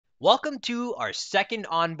Welcome to our second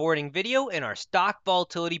onboarding video in our Stock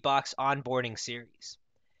Volatility Box onboarding series.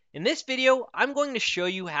 In this video, I'm going to show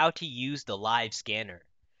you how to use the live scanner.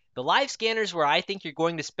 The live scanner is where I think you're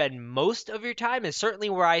going to spend most of your time and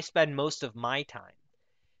certainly where I spend most of my time.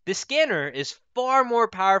 The scanner is far more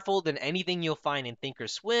powerful than anything you'll find in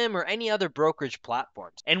thinkorswim or any other brokerage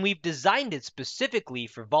platforms, and we've designed it specifically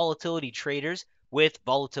for volatility traders with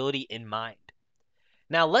volatility in mind.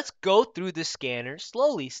 Now let's go through the scanner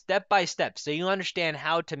slowly, step by step, so you understand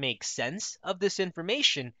how to make sense of this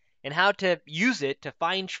information and how to use it to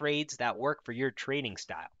find trades that work for your trading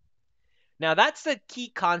style. Now that's the key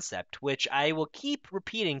concept, which I will keep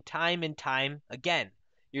repeating time and time again,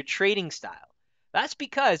 your trading style. That's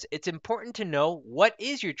because it's important to know what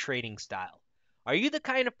is your trading style. Are you the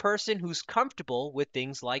kind of person who's comfortable with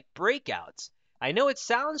things like breakouts? I know it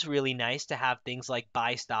sounds really nice to have things like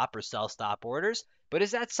buy stop or sell stop orders, but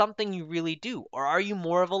is that something you really do? Or are you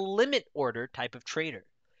more of a limit order type of trader?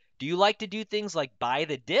 Do you like to do things like buy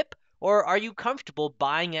the dip? Or are you comfortable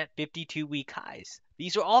buying at 52-week highs?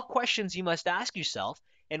 These are all questions you must ask yourself.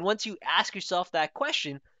 And once you ask yourself that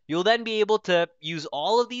question, you'll then be able to use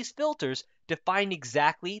all of these filters to find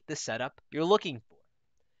exactly the setup you're looking for.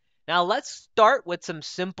 Now let's start with some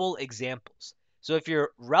simple examples. So if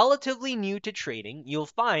you're relatively new to trading, you'll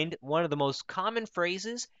find one of the most common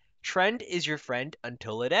phrases, trend is your friend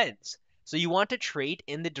until it ends. So you want to trade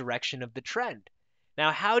in the direction of the trend.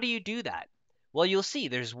 Now how do you do that? Well, you'll see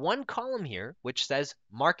there's one column here which says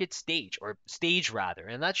market stage, or stage rather,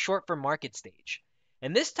 and that's short for market stage.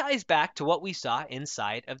 And this ties back to what we saw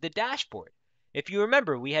inside of the dashboard. If you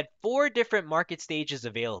remember, we had 4 different market stages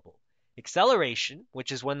available. Acceleration,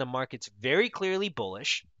 which is when the market's very clearly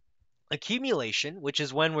bullish. Accumulation, which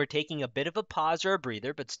is when we're taking a bit of a pause or a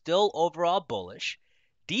breather, but still overall bullish.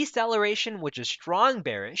 Deceleration, which is strong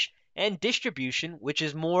bearish. And distribution, which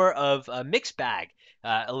is more of a mixed bag,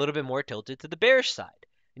 a little bit more tilted to the bearish side.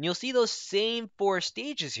 And you'll see those same 4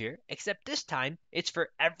 stages here, except this time it's for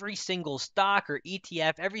every single stock or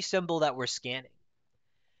ETF, every symbol that we're scanning.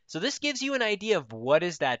 So this gives you an idea of what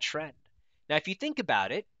is that trend. Now, if you think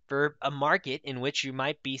about it, for a market in which you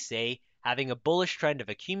might be, say, having a bullish trend of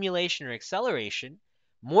accumulation or acceleration,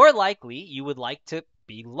 more likely you would like to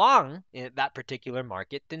be long in that particular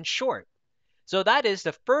market than short. So that is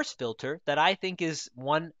the first filter that I think is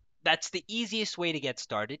one that's the easiest way to get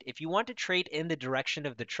started. If you want to trade in the direction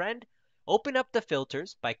of the trend, open up the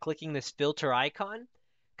filters by clicking this filter icon,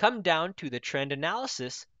 come down to the trend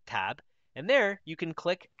analysis tab, and there you can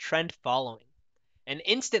click trend following. And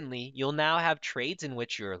instantly you'll now have trades in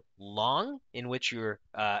which you're long, in which you're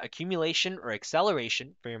accumulation or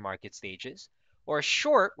acceleration for your market stages, or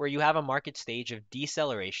short where you have a market stage of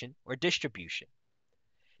deceleration or distribution.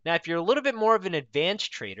 Now, if you're a little bit more of an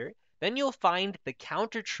advanced trader, then you'll find the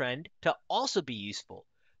counter trend to also be useful.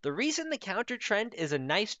 The reason the counter trend is a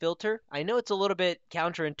nice filter, I know it's a little bit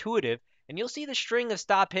counterintuitive, and you'll see the string of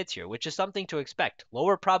stop hits here, which is something to expect.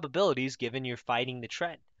 Lower probabilities given you're fighting the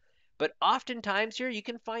trend. But oftentimes here, you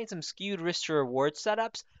can find some skewed risk to reward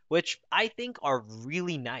setups, which I think are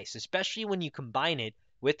really nice, especially when you combine it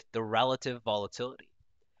with the relative volatility.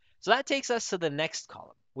 So that takes us to the next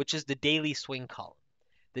column, which is the daily swing column.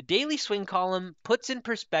 The daily swing column puts in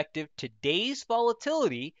perspective today's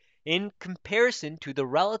volatility in comparison to the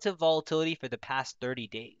relative volatility for the past 30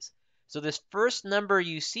 days. So this first number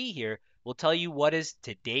you see here will tell you what is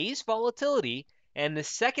today's volatility, and the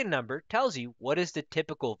second number tells you what is the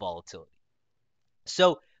typical volatility.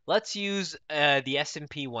 So let's use the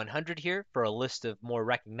S&P 100 here for a list of more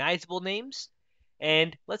recognizable names.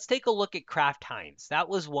 And let's take a look at Kraft Heinz. That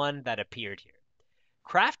was one that appeared here.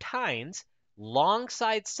 Kraft Heinz long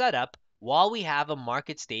side setup while we have a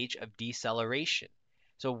market stage of deceleration.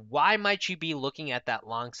 So why might you be looking at that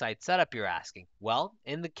long side setup, you're asking? Well,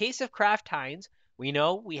 in the case of Kraft Heinz, we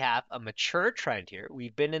know we have a mature trend here.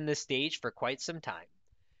 We've been in this stage for quite some time.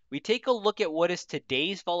 We take a look at what is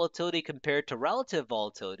today's volatility compared to relative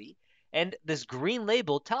volatility, and this green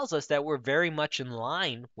label tells us that we're very much in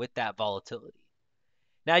line with that volatility.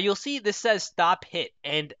 Now you'll see this says stop hit,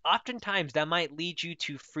 and oftentimes that might lead you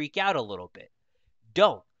to freak out a little bit.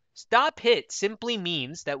 Don't. Stop hit simply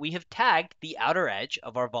means that we have tagged the outer edge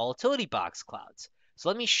of our volatility box clouds. So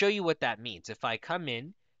let me show you what that means. If I come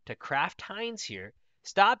in to Kraft Heinz here,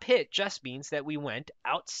 stop hit just means that we went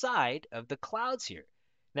outside of the clouds here.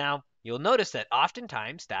 Now, you'll notice that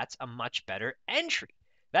oftentimes that's a much better entry.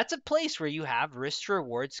 That's a place where you have risk to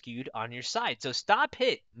reward skewed on your side. So stop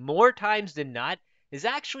hit more times than not is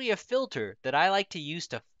actually a filter that I like to use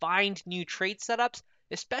to find new trade setups,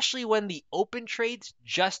 especially when the open trades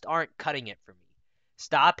just aren't cutting it for me.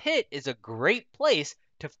 Stop hit is a great place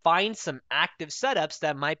to find some active setups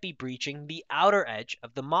that might be breaching the outer edge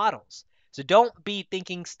of the models. So don't be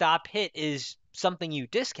thinking stop hit is something you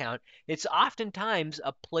discount. It's oftentimes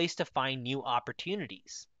a place to find new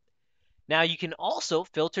opportunities. Now you can also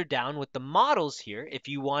filter down with the models here if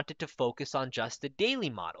you wanted to focus on just the daily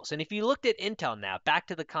models. And if you looked at Intel now, back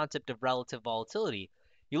to the concept of relative volatility,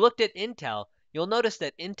 you looked at Intel, you'll notice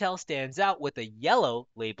that Intel stands out with a yellow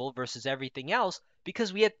label versus everything else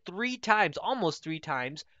because we had almost three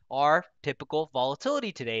times our typical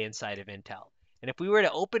volatility today inside of Intel. And if we were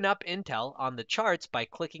to open up Intel on the charts by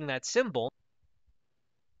clicking that symbol,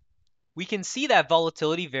 we can see that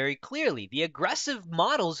volatility very clearly. The aggressive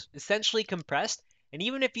models essentially compressed, and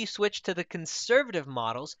even if you switch to the conservative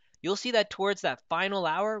models, you'll see that towards that final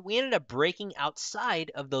hour, we ended up breaking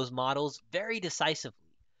outside of those models very decisively.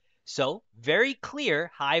 So, very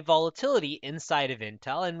clear high volatility inside of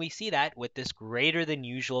Intel, and we see that with this greater than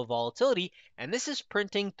usual volatility, and this is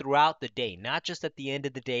printing throughout the day, not just at the end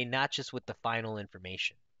of the day, not just with the final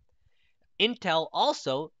information. Intel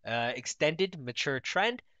also extended mature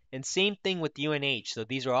trend, and same thing with UNH. So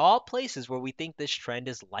these are all places where we think this trend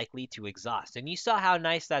is likely to exhaust. And you saw how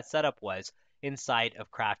nice that setup was inside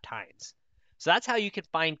of Kraft Heinz. So that's how you can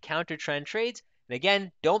find counter trend trades. And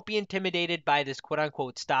again, don't be intimidated by this quote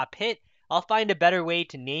unquote stop hit. I'll find a better way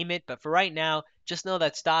to name it, but for right now, just know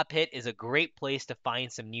that stop hit is a great place to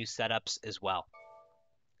find some new setups as well.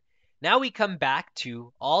 Now we come back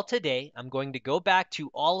to all today. I'm going to go back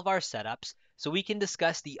to all of our setups so we can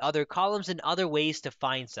discuss the other columns and other ways to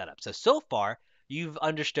find setups. So far, you've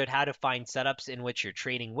understood how to find setups in which you're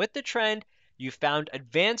trading with the trend. You've found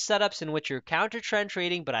advanced setups in which you're counter trend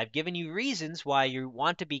trading, but I've given you reasons why you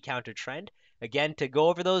want to be counter trend. Again, to go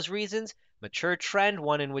over those reasons, mature trend,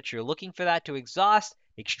 one in which you're looking for that to exhaust,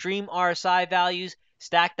 extreme RSI values,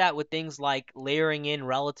 stack that with things like layering in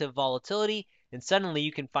relative volatility, and suddenly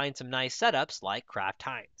you can find some nice setups like Kraft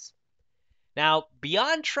Heinz. Now,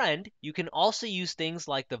 beyond trend, you can also use things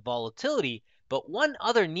like the volatility, but one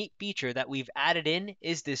other neat feature that we've added in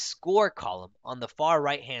is this score column on the far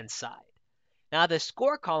right-hand side. Now, the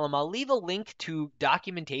score column, I'll leave a link to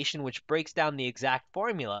documentation which breaks down the exact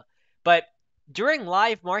formula, but during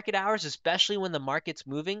live market hours, especially when the market's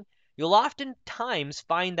moving, you'll oftentimes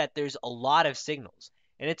find that there's a lot of signals,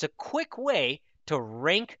 and it's a quick way to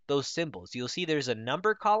rank those symbols. You'll see there's a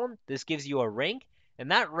number column. This gives you a rank,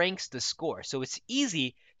 and that ranks the score. So it's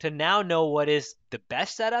easy to now know what is the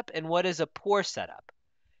best setup and what is a poor setup.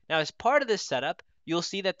 Now, as part of this setup, you'll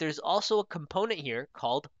see that there's also a component here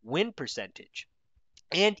called win percentage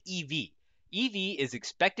and EV. EV is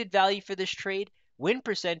expected value for this trade. Win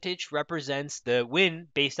percentage represents the win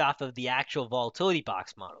based off of the actual volatility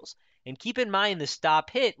box models. And keep in mind the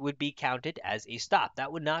stop hit would be counted as a stop.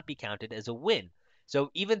 That would not be counted as a win.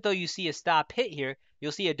 So even though you see a stop hit here,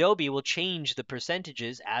 you'll see Adobe will change the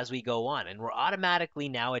percentages as we go on. And we're automatically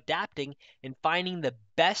now adapting and finding the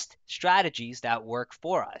best strategies that work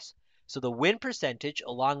for us. So the win percentage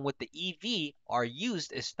along with the EV are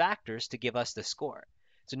used as factors to give us the score.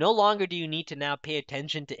 So no longer do you need to now pay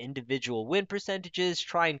attention to individual win percentages,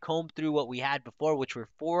 try and comb through what we had before, which were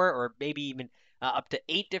 4 or maybe even up to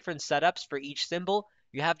 8 different setups for each symbol.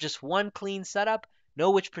 You have just one clean setup,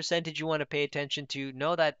 know which percentage you want to pay attention to,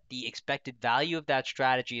 know that the expected value of that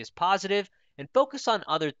strategy is positive, and focus on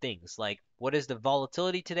other things like what is the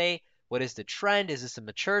volatility today, what is the trend, is this a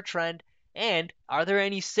mature trend, and are there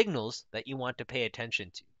any signals that you want to pay attention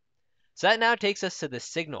to. So that now takes us to the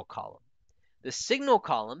signal column. The signal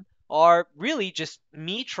column are really just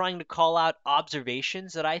me trying to call out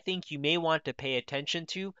observations that I think you may want to pay attention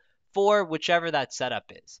to for whichever that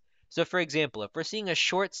setup is. So for example, if we're seeing a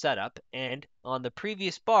short setup and on the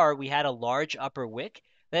previous bar we had a large upper wick,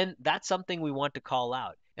 then that's something we want to call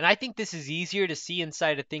out. And I think this is easier to see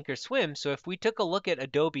inside of Thinkorswim. So if we took a look at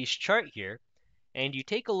Adobe's chart here and you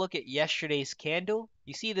take a look at yesterday's candle,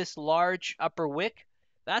 you see this large upper wick?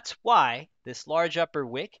 That's why this large upper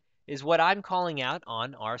wick is what I'm calling out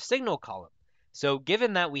on our signal column. So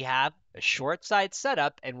given that we have a short side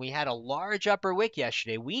setup and we had a large upper wick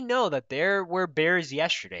yesterday, we know that there were bears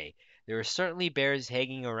yesterday. There are certainly bears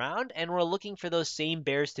hanging around, and we're looking for those same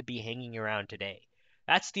bears to be hanging around today.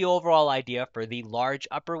 That's the overall idea for the large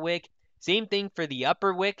upper wick. Same thing for the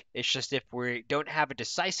upper wick. It's just if we don't have a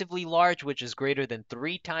decisively large, which is greater than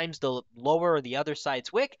 3 times the lower or the other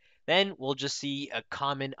side's wick, then we'll just see a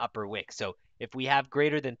common upper wick. So if we have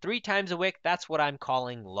greater than 3 times a wick, that's what I'm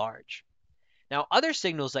calling large. Now, other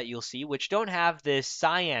signals that you'll see which don't have this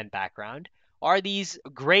cyan background are these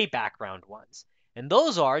gray background ones. And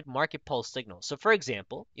those are market pulse signals. So for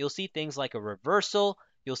example, you'll see things like a reversal,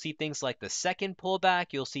 You'll see things like the second pullback.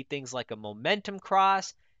 You'll see things like a momentum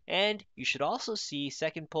cross. And you should also see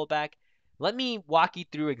second pullback. Let me walk you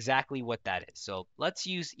through exactly what that is. So let's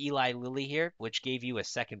use Eli Lilly here, which gave you a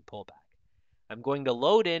second pullback. I'm going to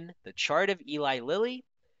load in the chart of Eli Lilly.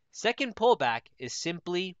 Second pullback is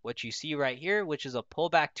simply what you see right here, which is a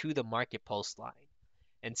pullback to the market pulse line.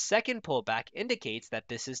 And second pullback indicates that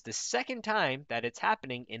this is the second time that it's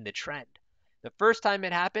happening in the trend. The first time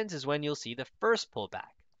it happens is when you'll see the first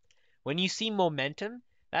pullback. When you see momentum,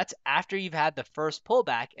 that's after you've had the first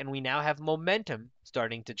pullback and we now have momentum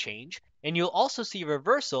starting to change. And you'll also see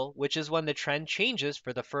reversal, which is when the trend changes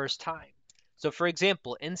for the first time. So for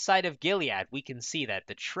example, inside of Gilead, we can see that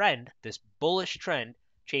the trend, this bullish trend,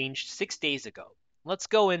 changed 6 days ago. Let's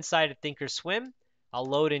go inside of Thinkorswim. I'll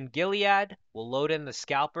load in Gilead. We'll load in the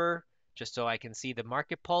scalper just so I can see the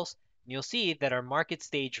market pulse. And you'll see that our market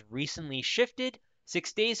stage recently shifted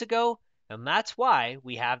 6 days ago. And that's why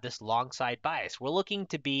we have this long side bias. We're looking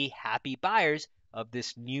to be happy buyers of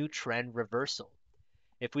this new trend reversal.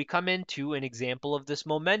 If we come into an example of this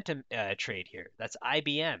momentum trade here, that's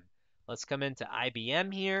IBM. Let's come into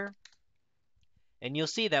IBM here. And you'll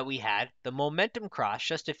see that we had the momentum cross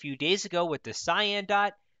just a few days ago with the cyan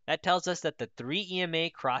dot. That tells us that the 3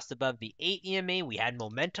 EMA crossed above the 8 EMA. We had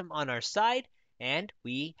momentum on our side, and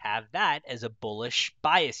we have that as a bullish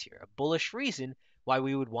bias here, a bullish reason why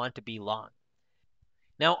we would want to be long.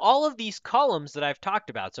 Now, all of these columns that I've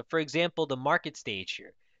talked about, so for example, the market stage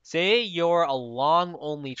here, say you're a long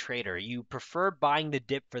only trader, you prefer buying the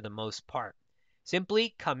dip for the most part.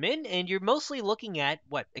 Simply come in and you're mostly looking at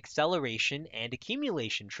what acceleration and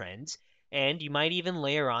accumulation trends, and you might even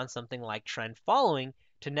layer on something like trend following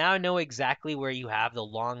to now know exactly where you have the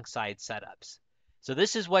long side setups. So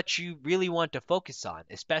this is what you really want to focus on,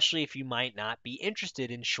 especially if you might not be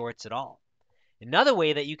interested in shorts at all. Another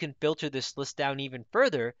way that you can filter this list down even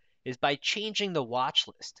further is by changing the watch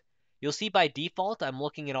list. You'll see by default I'm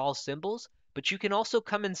looking at all symbols, but you can also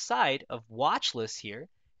come inside of watch lists here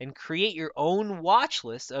and create your own watch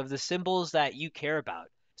list of the symbols that you care about.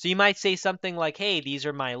 So you might say something like, hey, these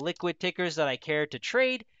are my liquid tickers that I care to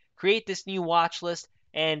trade, create this new watch list,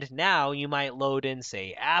 and now you might load in,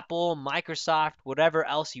 say, Apple, Microsoft, whatever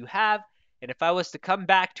else you have. And if I was to come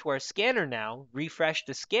back to our scanner now, refresh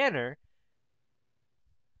the scanner,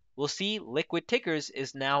 we'll see liquid tickers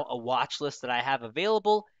is now a watch list that I have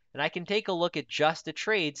available, and I can take a look at just the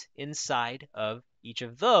trades inside of each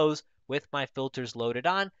of those with my filters loaded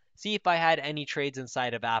on, see if I had any trades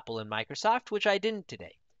inside of Apple and Microsoft, which I didn't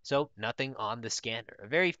today. So nothing on the scanner, a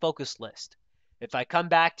very focused list. If I come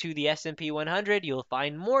back to the S&P 100, you'll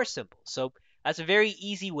find more symbols. So that's a very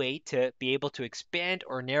easy way to be able to expand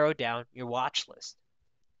or narrow down your watch list.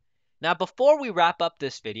 Now, before we wrap up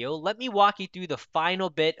this video, let me walk you through the final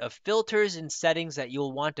bit of filters and settings that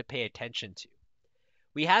you'll want to pay attention to.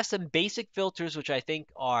 We have some basic filters which I think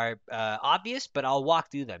are obvious, but I'll walk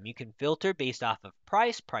through them. You can filter based off of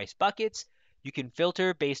price buckets. You can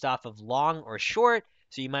filter based off of long or short.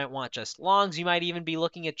 So you might want just longs. You might even be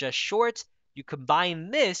looking at just shorts. You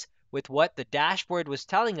combine this with what the dashboard was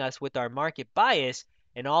telling us with our market bias,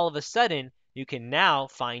 and all of a sudden, you can now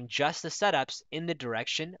find just the setups in the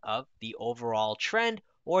direction of the overall trend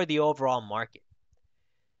or the overall market.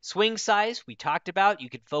 Swing size, we talked about. You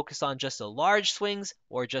could focus on just the large swings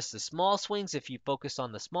or just the small swings if you focus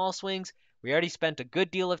on the small swings. We already spent a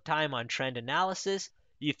good deal of time on trend analysis.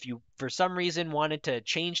 If you, for some reason, wanted to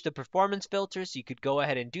change the performance filters, you could go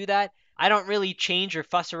ahead and do that. I don't really change or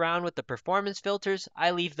fuss around with the performance filters.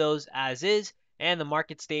 I leave those as is. And the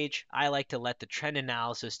market stage, I like to let the trend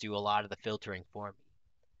analysis do a lot of the filtering for me.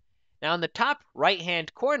 Now in the top right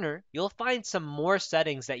hand corner, you'll find some more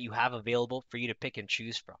settings that you have available for you to pick and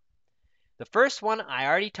choose from. The first one I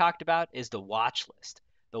already talked about is the watch list.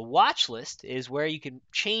 The watch list is where you can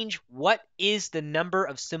change what is the number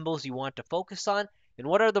of symbols you want to focus on and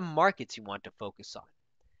what are the markets you want to focus on.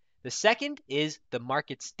 The second is the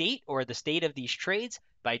market state or the state of these trades.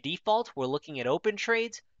 By default, we're looking at open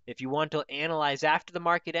trades. If you want to analyze after the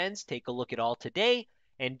market ends, take a look at all today.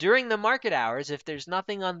 And during the market hours, if there's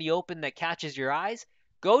nothing on the open that catches your eyes,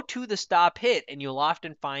 go to the stop hit and you'll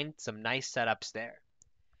often find some nice setups there.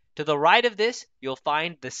 To the right of this, you'll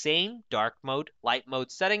find the same dark mode, light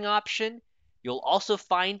mode setting option. You'll also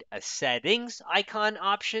find a settings icon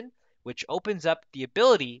option, which opens up the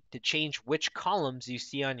ability to change which columns you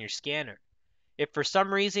see on your scanner. If for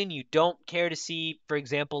some reason you don't care to see, for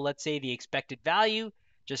example, let's say the expected value,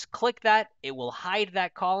 just click that. It will hide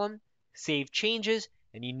that column, save changes,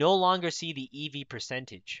 and you no longer see the EV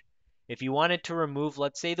percentage. If you wanted to remove,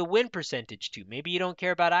 let's say, the win percentage too, maybe you don't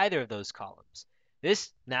care about either of those columns.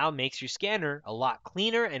 This now makes your scanner a lot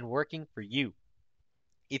cleaner and working for you.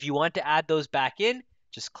 If you want to add those back in,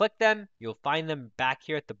 just click them. You'll find them back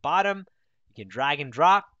here at the bottom. You can drag and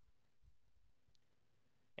drop,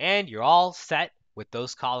 and you're all set with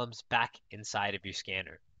those columns back inside of your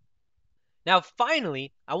scanner. Now,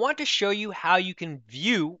 finally, I want to show you how you can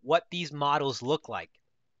view what these models look like.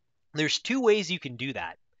 There's two ways you can do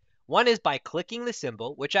that. One is by clicking the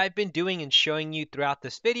symbol, which I've been doing and showing you throughout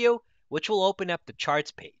this video, which will open up the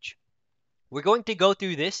charts page. We're going to go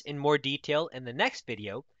through this in more detail in the next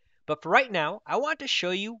video, but for right now, I want to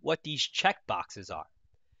show you what these checkboxes are.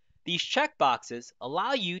 These checkboxes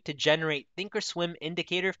allow you to generate thinkorswim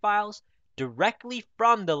indicator files directly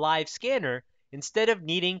from the live scanner instead of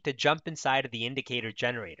needing to jump inside of the indicator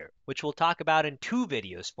generator, which we'll talk about in 2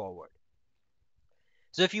 videos forward.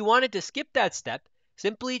 So if you wanted to skip that step,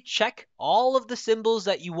 simply check all of the symbols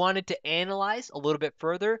that you wanted to analyze a little bit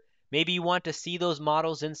further. Maybe you want to see those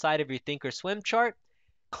models inside of your thinkorswim chart.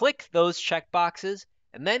 Click those checkboxes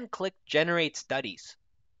and then click Generate Studies.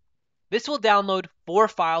 This will download 4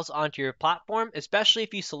 files onto your platform, especially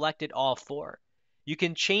if you selected all 4. You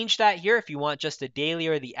can change that here if you want just the daily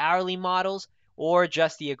or the hourly models, or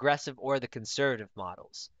just the aggressive or the conservative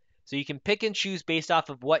models. So you can pick and choose based off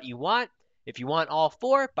of what you want. If you want all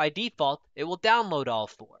 4, by default, it will download all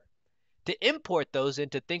 4. To import those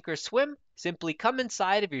into thinkorswim, simply come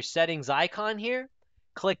inside of your settings icon here,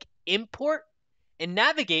 click Import, and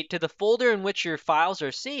navigate to the folder in which your files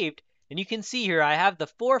are saved. And you can see here I have the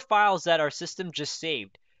 4 files that our system just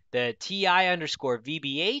saved. The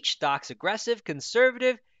TI_VBH, Docs Aggressive,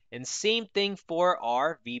 Conservative, and same thing for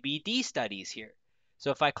our VBD studies here.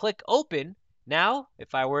 So if I click Open, now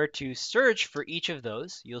if I were to search for each of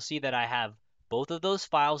those, you'll see that I have both of those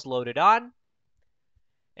files loaded on.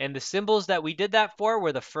 And the symbols that we did that for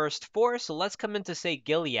were the first 4. So let's come into, say,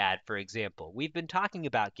 Gilead, for example. We've been talking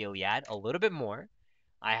about Gilead a little bit more.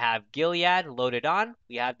 I have Gilead loaded on.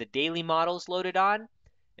 We have the daily models loaded on.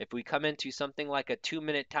 If we come into something like a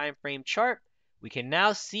 2-minute time frame chart, we can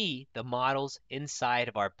now see the models inside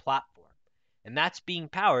of our platform. And that's being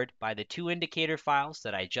powered by the 2 indicator files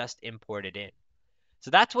that I just imported in. So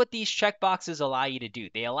that's what these checkboxes allow you to do.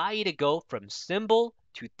 They allow you to go from symbol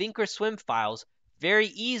to thinkorswim files very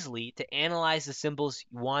easily to analyze the symbols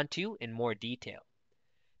you want to in more detail.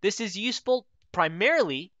 This is useful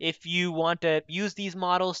primarily if you want to use these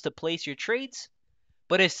models to place your trades,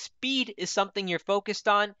 but if speed is something you're focused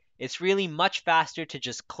on, it's really much faster to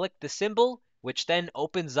just click the symbol, which then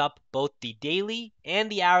opens up both the daily and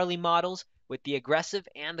the hourly models with the aggressive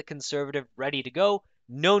and the conservative ready to go.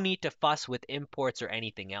 No need to fuss with imports or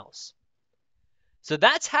anything else. So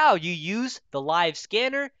that's how you use the live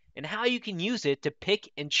scanner and how you can use it to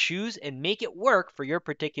pick and choose and make it work for your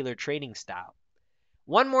particular trading style.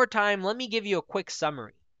 One more time, let me give you a quick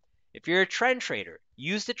summary. If you're a trend trader,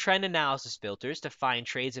 use the trend analysis filters to find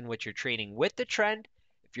trades in which you're trading with the trend.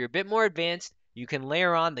 If you're a bit more advanced, you can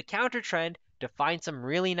layer on the counter trend to find some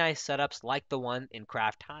really nice setups like the one in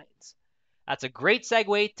Kraft Heinz. That's a great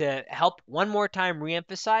segue to help one more time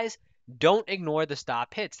reemphasize, don't ignore the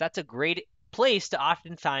stop hits. That's a great place to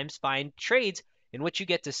oftentimes find trades in which you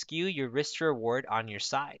get to skew your risk to reward on your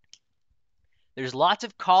side. There's lots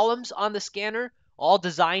of columns on the scanner, all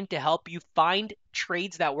designed to help you find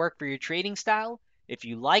trades that work for your trading style. If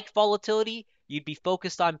you like volatility, you'd be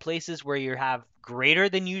focused on places where you have greater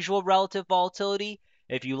than usual relative volatility.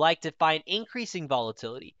 If you like to find increasing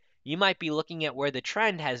volatility, you might be looking at where the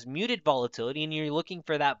trend has muted volatility and you're looking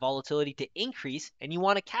for that volatility to increase and you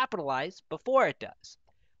want to capitalize before it does.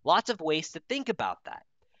 Lots of ways to think about that.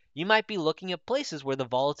 You might be looking at places where the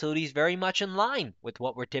volatility is very much in line with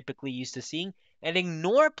what we're typically used to seeing and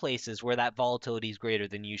ignore places where that volatility is greater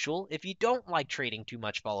than usual if you don't like trading too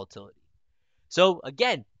much volatility. So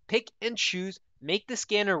again, pick and choose, make the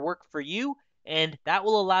scanner work for you, and that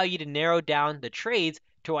will allow you to narrow down the trades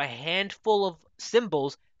to a handful of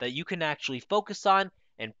symbols that you can actually focus on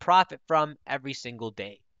and profit from every single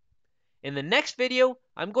day. In the next video,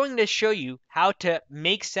 I'm going to show you how to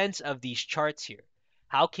make sense of these charts here.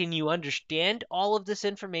 How can you understand all of this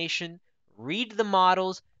information, read the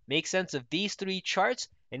models, make sense of these 3 charts,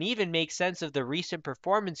 and even make sense of the recent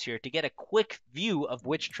performance here to get a quick view of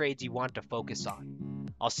which trades you want to focus on.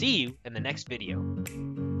 I'll see you in the next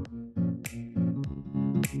video.